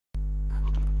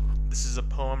This is a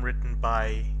poem written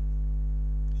by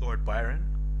Lord Byron.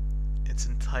 It's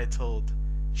entitled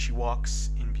She Walks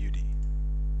in Beauty.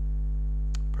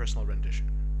 Personal rendition.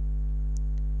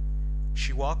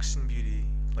 She walks in beauty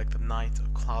like the night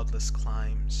of cloudless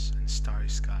climes and starry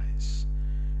skies,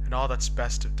 and all that's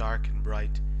best of dark and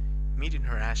bright meet in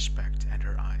her aspect and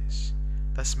her eyes,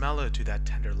 thus mellow to that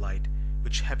tender light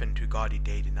which heaven to gaudy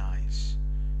day denies.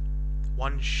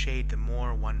 One shade the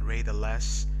more, one ray the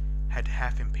less, had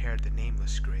half impaired the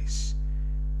nameless grace,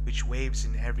 which waves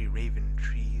in every raven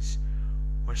trees,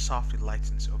 or softly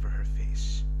lightens over her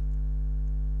face.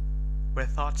 Where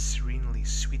thoughts serenely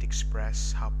sweet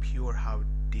express how pure, how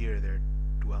dear their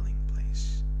dwelling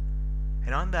place.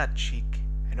 And on that cheek,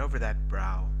 and over that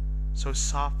brow, so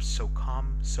soft, so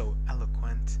calm, so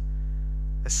eloquent,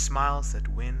 the smiles that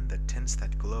win, the tints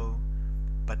that glow,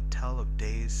 but tell of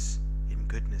days in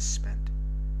goodness spent,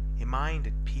 a mind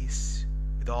at peace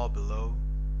with all below,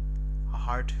 a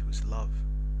heart whose love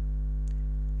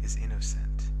is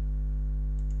innocent.